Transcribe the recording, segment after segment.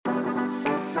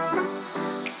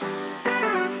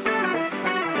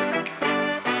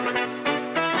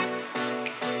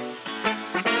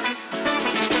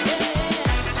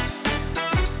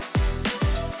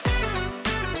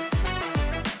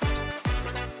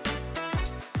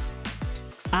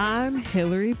I'm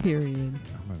Hillary Period.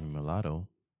 I'm Remy Mulatto.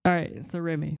 All right, so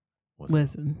Remy, What's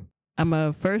listen. I'm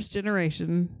a first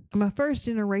generation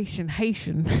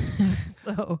Haitian.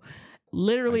 So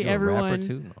literally Are you a rapper everyone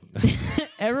too? No.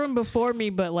 everyone before me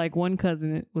but like one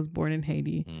cousin was born in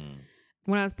Haiti.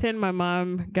 When I was 10, my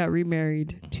mom got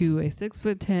remarried to a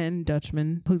 6'10"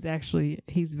 Dutchman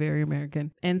he's very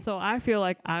American. And so I feel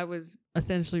like I was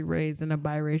essentially raised in a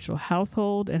biracial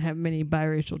household and have many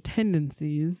biracial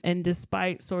tendencies. And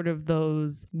despite sort of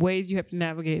those ways you have to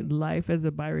navigate life as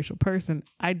a biracial person,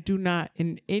 I do not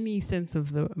in any sense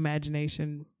of the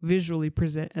imagination visually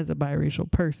present as a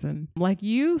biracial person. Like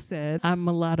you said, I'm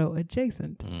mulatto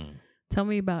adjacent. Tell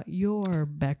me about your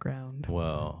background.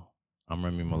 Well, I'm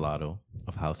Remy Mulatto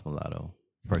of House Mulatto,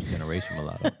 first generation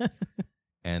mulatto.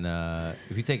 And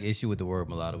if you take issue with the word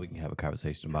mulatto, we can have a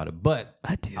conversation about it. But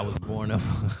I was born of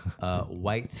a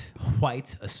white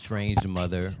estranged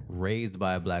mother, raised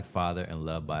by a black father, and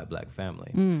loved by a black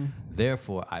family.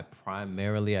 Therefore, I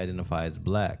primarily identify as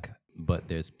black, but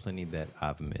there's plenty that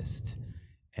I've missed.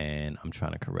 And I'm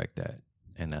trying to correct that.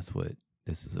 And that's what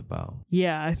this is about.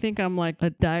 Yeah, I think I'm like a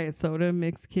diet soda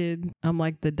mix kid. I'm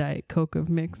like the Diet Coke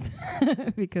of mix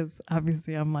because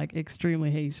obviously I'm like extremely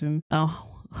Haitian.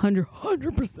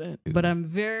 100%. But I'm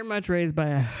very much raised by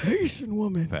a Haitian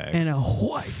woman and a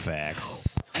white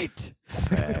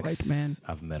man.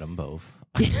 I've met them both.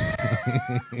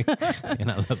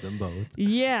 And I love them both.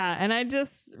 Yeah, and I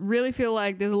just really feel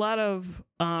like there's a lot of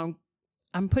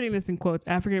I'm putting this in quotes,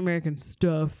 African-American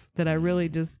stuff that I really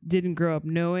just didn't grow up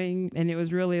knowing. And it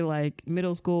was really like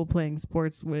middle school playing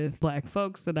sports with black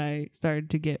folks that I started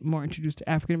to get more introduced to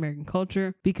African-American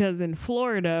culture. Because in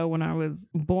Florida, when I was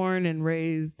born and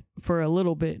raised for a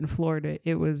little bit in Florida,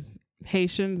 it was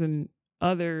Haitians and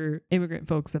other immigrant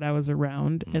folks that I was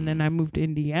around. And then I moved to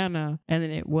Indiana and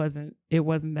then it wasn't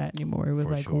that anymore. It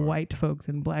was white folks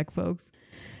and black folks.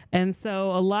 And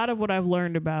so a lot of what I've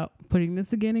learned about, putting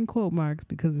this again in quote marks,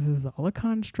 because this is all a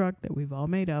construct that we've all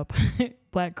made up,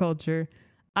 black culture,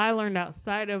 I learned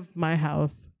outside of my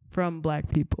house from black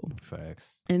people.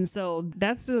 Facts. And so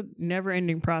that's a never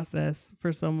ending process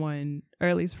for someone, or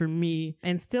at least for me.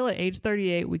 And still at age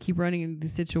 38, we keep running into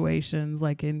these situations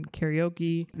like in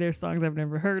karaoke. There's songs I've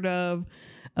never heard of,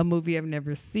 a movie I've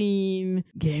never seen,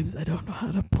 games I don't know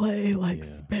how to play, like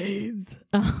spades.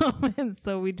 And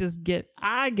so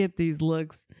I get these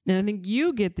looks, and I think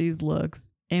you get these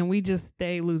looks, and we just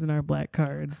stay losing our black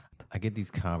cards. I get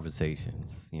these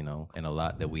conversations, and a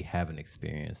lot that we haven't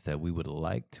experienced that we would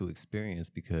like to experience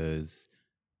because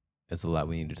there's a lot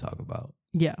we need to talk about.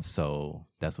 Yeah. So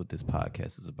that's what this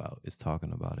podcast is about, is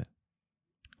talking about it.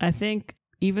 I think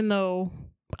even though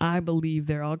I believe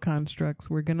they're all constructs,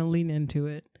 we're going to lean into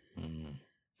it.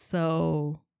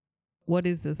 So what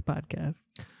is this podcast?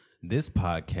 This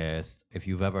podcast, if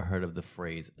you've ever heard of the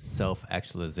phrase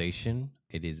self-actualization,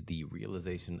 it is the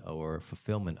realization or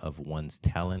fulfillment of one's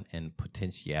talent and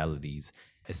potentialities,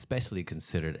 especially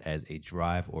considered as a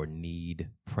drive or need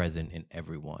present in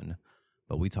everyone.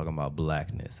 But we talking about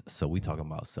blackness. So we talking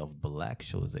about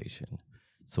self-blacktualization.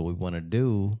 So what we want to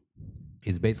do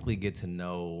is basically get to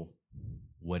know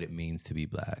what it means to be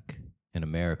black in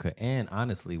America and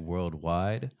honestly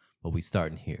worldwide, but we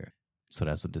starting here. So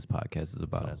that's what this podcast is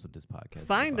about.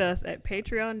 Find us at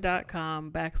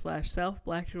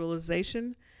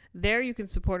patreon.com/self-blacktualization. There you can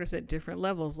support us at different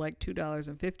levels, like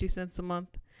 $2.50 a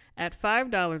month. At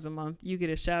 $5 a month, you get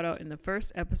a shout out in the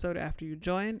first episode after you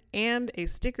join and a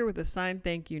sticker with a signed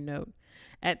thank you note.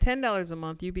 At $10 a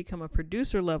month, you become a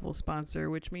producer level sponsor,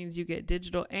 which means you get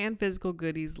digital and physical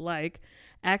goodies like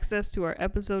access to our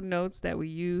episode notes that we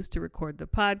use to record the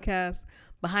podcast,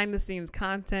 behind the scenes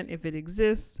content if it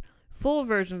exists, full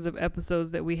versions of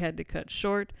episodes that we had to cut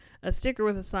short, a sticker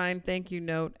with a signed thank you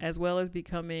note, as well as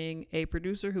becoming a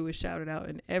producer who is shouted out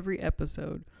in every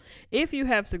episode. If you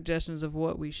have suggestions of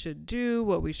what we should do,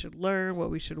 what we should learn, what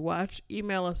we should watch,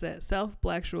 email us at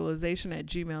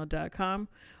selfblacktualization@gmail.com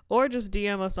or just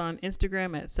DM us on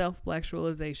Instagram at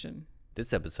selfblacktualization.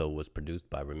 This episode was produced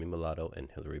by Remy Mulatto and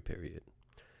Hillary Period.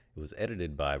 It was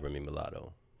edited by Remy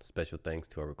Mulatto. Special thanks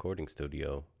to our recording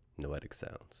studio, Noetic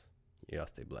Sounds. Y'all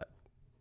stay black.